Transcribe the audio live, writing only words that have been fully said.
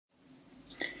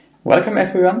Welcome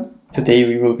everyone! Today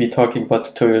we will be talking about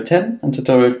tutorial 10, and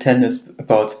tutorial 10 is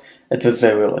about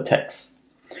adversarial attacks.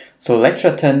 So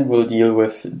lecture 10 will deal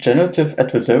with generative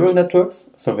adversarial networks,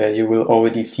 so where you will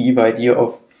already see the idea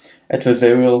of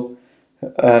adversarial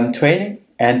training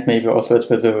and maybe also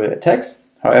adversarial attacks.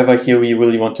 However, here we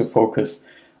really want to focus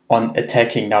on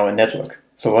attacking now a network.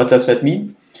 So what does that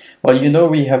mean? Well,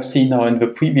 we have seen now in the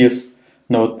previous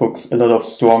notebooks a lot of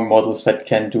strong models that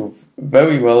can do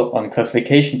very well on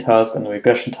classification tasks and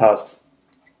regression tasks.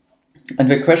 And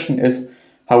the question is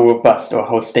how robust or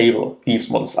how stable these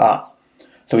models are.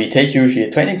 So we take usually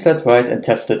a training set, right, and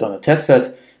test it on a test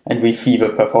set, and we see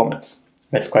the performance.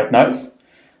 That's quite nice.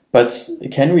 But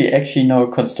can we actually now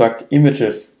construct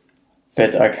images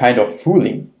that are kind of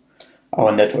fooling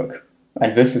our network?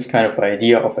 And this is kind of the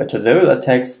idea of adversarial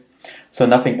attacks. So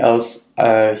nothing else.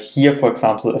 Here, for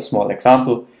example, a small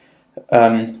example.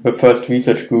 The first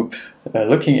research group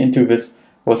looking into this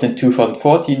was in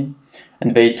 2014,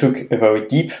 and they took a very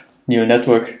deep neural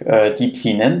network, deep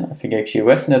CNN, I think actually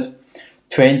ResNet,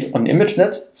 trained on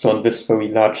ImageNet, so on this very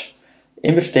large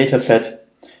image data set.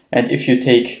 And if you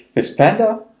take this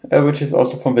panda, which is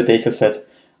also from the data set,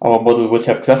 our model would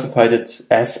have classified it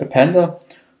as a panda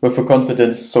with a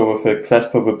confidence, so with a class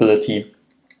probability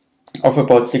of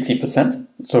about 60%,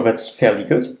 so that's fairly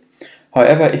good.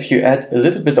 However, if you add a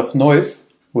little bit of noise,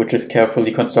 which is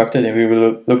carefully constructed, and we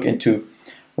will look into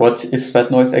what is that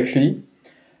noise actually,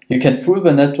 you can fool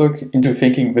the network into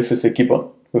thinking this is a gibbon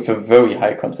with a very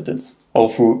high confidence.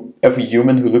 Although every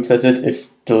human who looks at it is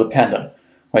still a panda.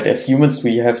 Right? As humans,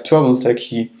 we have troubles to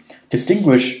actually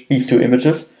distinguish these two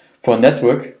images. For a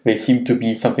network, they seem to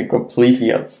be something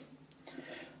completely else.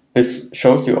 This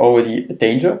shows you already a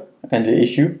danger and the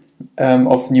issue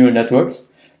of neural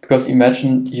networks, because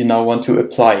imagine you now want to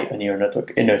apply a neural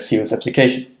network in a serious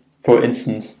application. For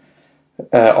instance,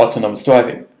 autonomous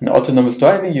driving. In autonomous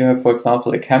driving, you have, for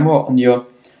example, a camera on your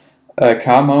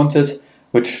car mounted,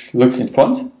 which looks in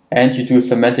front, and you do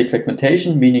semantic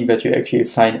segmentation, meaning that you actually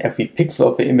assign every pixel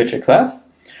of the image a class,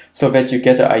 so that you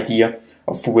get an idea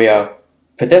of where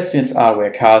pedestrians are,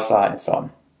 where cars are, and so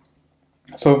on.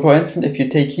 So for instance, if you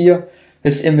take here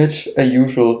this image, a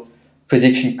usual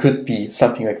prediction could be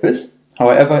something like this.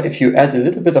 However, if you add a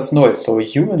little bit of noise, so a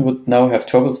human would now have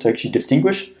troubles to actually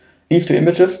distinguish these two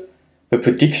images, the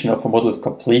prediction of a model is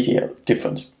completely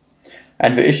different.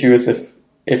 And the issue is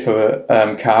if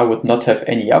a car would not have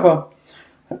any other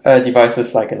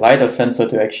devices like a LiDAR sensor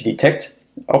to actually detect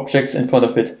objects in front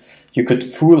of it, you could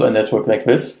fool a network like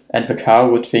this, and the car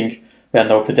would think there are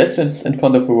no pedestrians in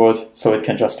front of the road, so it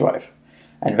can just drive.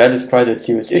 And that is quite a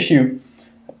serious issue.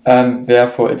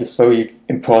 Therefore, it is very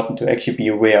important to actually be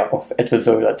aware of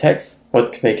adversarial attacks,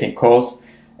 what they can cause,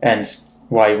 and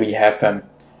why we have them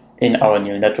in our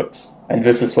neural networks. And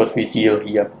this is what we deal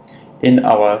here in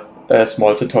our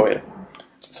small tutorial.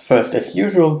 So first, as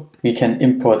usual, we can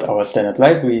import our standard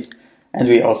libraries, and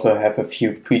we also have a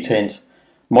few pre-trained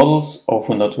models, or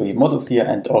not really models here,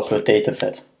 and also a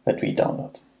dataset that we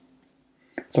download.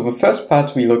 So the first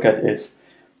part we look at is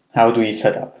how do we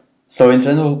set up. So in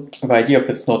general, the idea of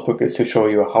this notebook is to show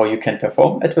you how you can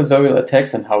perform adversarial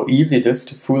attacks and how easy it is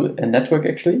to fool a network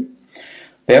actually.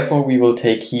 Therefore, we will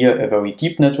take here a very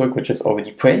deep network which is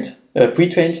already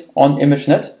pre-trained on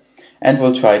ImageNet, and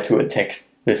we'll try to attack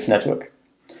this network.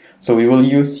 So we will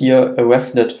use here a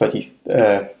ResNet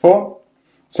 34,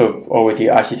 so already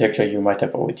architecture you might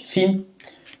have already seen.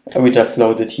 We just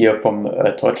load it here from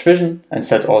Torch Vision and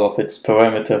set all of its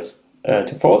parameters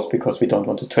to false because we don't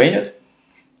want to train it.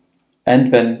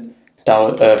 And then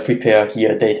prepare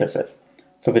here a dataset.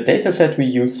 So the dataset we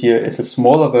use here is a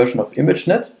smaller version of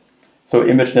ImageNet. So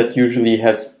ImageNet usually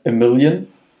has 1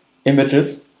 million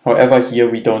images. However, here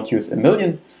we don't use 1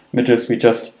 million images, we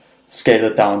just scale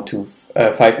it down to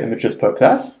 5 images per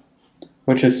class,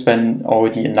 which is then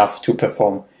already enough to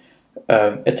perform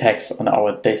attacks on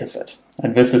our dataset.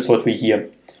 And this is what we here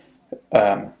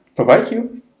provide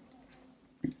you.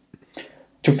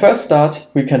 To first start,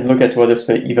 we can look at what is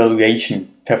the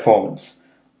evaluation performance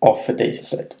of the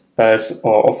dataset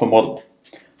or of a model.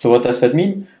 So what does that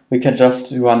mean? We can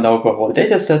just run now the whole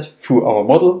dataset through our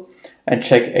model and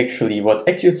check actually what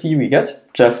accuracy we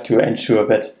get, just to ensure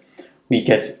that we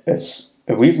get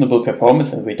a reasonable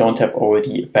performance and we don't have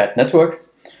already a bad network.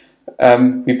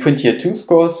 We print here 2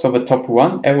 scores, so the top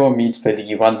 1 error means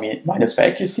basically 1 minus the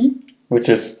accuracy, which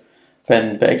is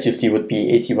then the accuracy would be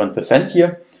 81%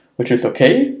 here, which is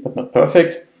okay, but not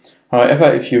perfect.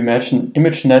 However, if you imagine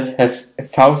ImageNet has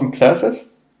 1,000 classes,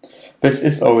 this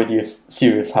is already a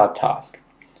serious hard task.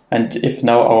 And if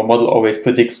now our model always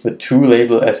predicts the true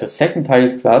label as the second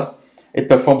highest class, it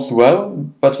performs well,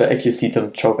 but the accuracy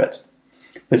doesn't show that.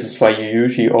 This is why you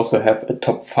usually also have a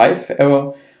top 5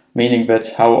 error, meaning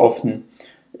that how often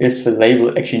is the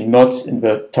label actually not in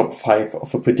the top 5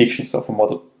 of the predictions of a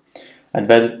model. And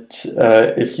that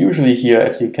is usually here,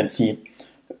 as you can see,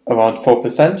 around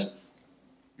 4%.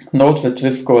 Note that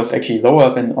this score is actually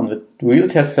lower than on the real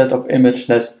test set of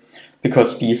ImageNet,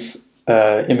 because these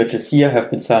images here have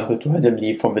been sampled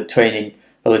randomly from the training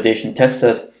validation test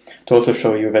set to also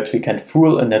show you that we can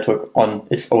fool a network on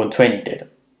its own training data.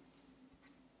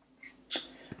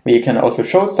 We can also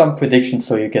show some predictions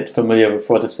so you get familiar with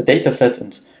what is the data set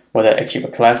and what are actually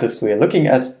the classes we are looking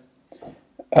at,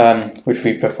 which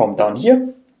we perform down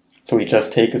here. So we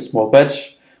just take a small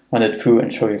batch, run it through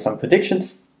and show you some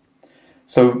predictions.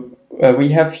 So we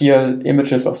have here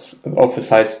images of the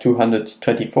size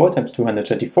 224 times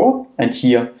 224, and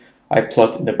here I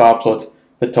plot in the bar plot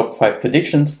the top 5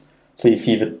 predictions. So you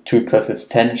see the two classes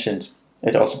tend, and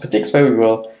it also predicts very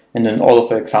well. And in all of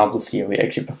the examples here, we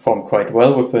actually perform quite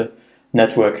well with the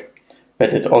network,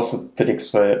 but it also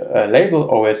predicts the label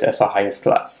always as the highest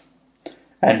class.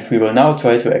 And we will now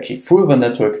try to actually fool the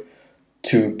network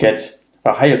to get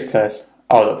the highest class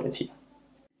out of it here.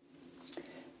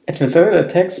 Adversarial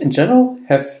attacks in general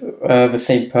have the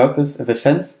same purpose in the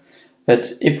sense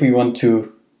that if we want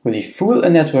to really fool a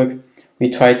network, we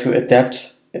try to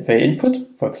adapt the input,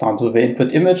 for example the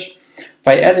input image,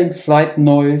 by adding slight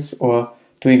noise or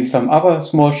doing some other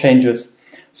small changes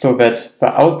so that the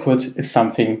output is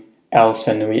something else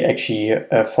than we actually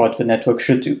thought the network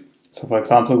should do. So for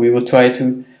example, we will try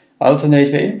to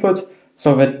alternate the input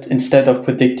so that instead of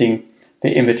predicting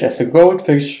the image as a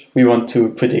goldfish, we want to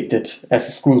predict it as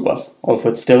a school bus, although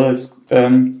it still is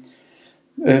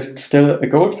still a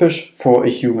goldfish for a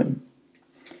human.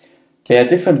 There are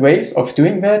different ways of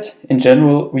doing that. In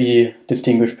general, we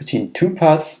distinguish between two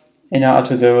parts in our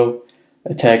adversarial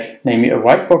attack, namely a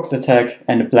white box attack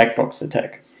and a black box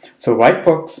attack. So white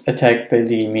box attack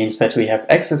basically means that we have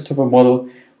access to the model,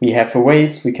 we have the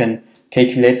weights, we can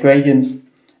calculate gradients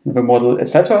in the model,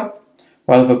 etc.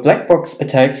 While the black box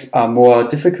attacks are more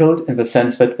difficult in the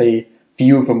sense that they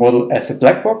view the model as a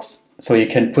black box. So you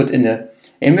can put in an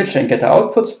image and get the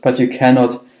output, but you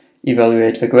cannot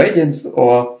evaluate the gradients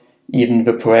or even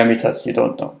the parameters you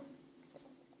don't know.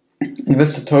 In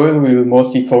this tutorial we will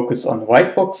mostly focus on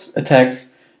white box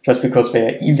attacks just because they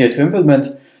are easier to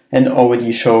implement and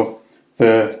already show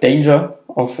the danger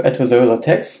of adversarial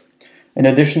attacks. In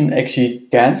addition, actually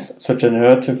GANs, so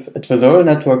generative adversarial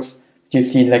networks, that you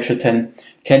see in lecture 10,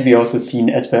 can be also seen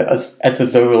as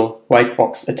adversarial white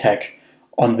box attack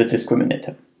on the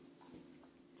discriminator.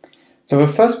 So the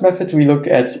first method we look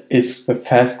at is the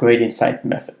fast gradient signed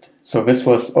method. So this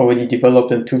was already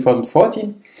developed in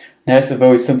 2014 and has a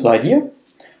very simple idea.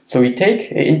 So we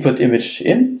take an input image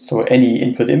in, so any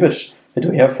input image that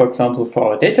we have, for example, for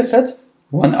our dataset,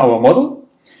 run our model,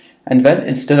 and then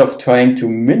instead of trying to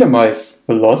minimize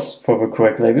the loss for the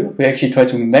correct label, we actually try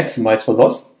to maximize the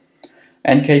loss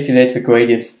and calculate the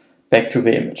gradients back to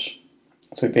the image.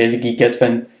 So we basically get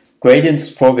then gradients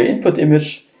for the input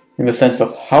image in the sense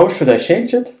of how should I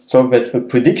change it so that the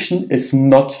prediction is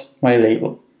not my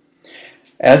label.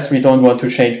 As we don't want to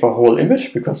change the whole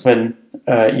image, because then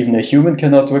even a human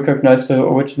cannot recognize the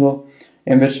original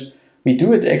image, we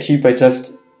do it actually by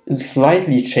just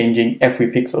slightly changing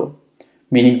every pixel,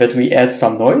 meaning that we add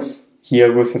some noise,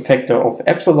 here with a factor of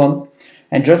epsilon,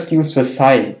 and just use the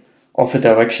sign of the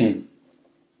direction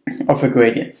of the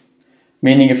gradients.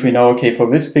 Meaning if we know, okay, for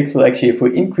this pixel, actually if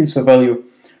we increase the value,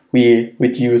 we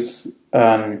would use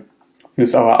our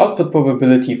output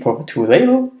probability for the true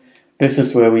label. This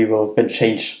is where we will then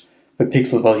change the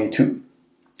pixel value to.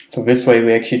 So this way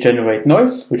we actually generate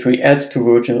noise, which we add to the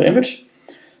original image.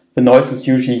 The noise is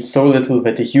usually so little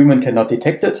that a human cannot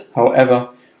detect it. However,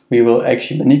 we will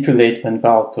actually manipulate then the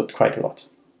output quite a lot.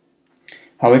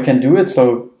 How we can do it,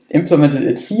 so implemented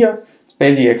it's here. It's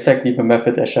basically exactly the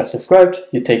method as just described.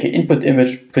 You take an input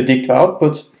image, predict the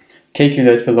output,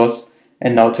 calculate the loss,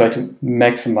 and now try to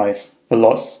maximize the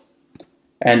loss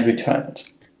and return it.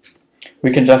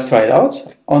 We can just try it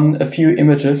out on a few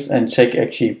images and check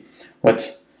actually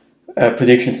what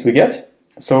predictions we get.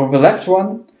 So the left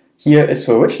one here is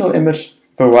the original image,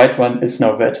 the right one is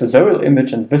now the adversarial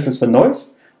image, and this is the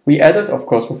noise. We added, of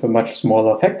course, with a much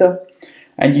smaller factor,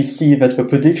 and you see that the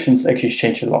predictions actually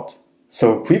change a lot.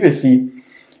 So previously,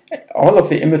 all of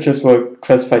the images were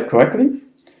classified correctly,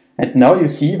 and now you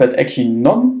see that actually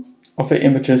none of the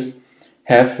images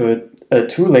have a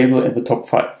true label in the top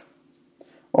 5.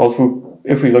 Also,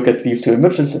 if we look at these two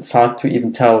images, it's hard to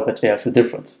even tell that there's a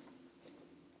difference.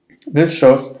 This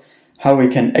shows how we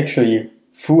can actually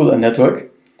fool a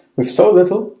network with so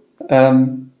little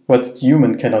what the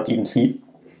human cannot even see.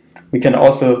 We can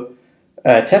also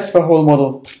test the whole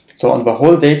model, so on the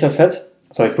whole data set.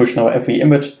 So I push now every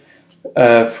image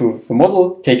through the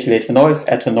model, calculate the noise,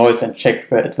 add the noise, and check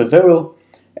the adversarial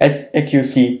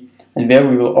accuracy. And there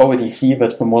we will already see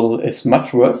that the model is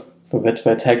much worse, so that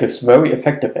the attack is very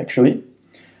effective actually.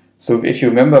 So if you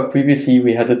remember previously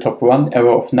we had a top 1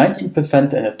 error of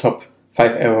 19% and a top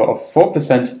 5 error of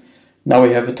 4%. Now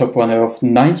we have a top 1 error of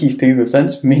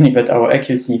 93%, meaning that our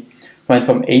accuracy went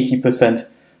from 80%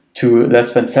 to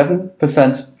less than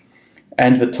 7%.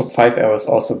 And the top 5 error is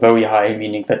also very high,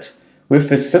 meaning that with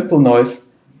this simple noise,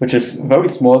 which is very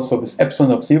small, so this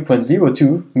epsilon of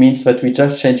 0.02 means that we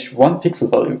just changed one pixel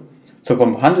value. So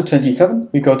from 127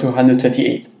 we go to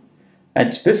 128.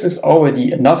 And this is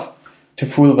already enough to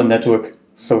fool the network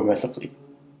so massively.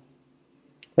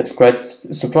 That's quite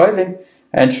surprising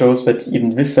and shows that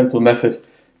even this simple method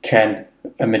can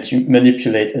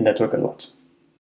manipulate a network a lot.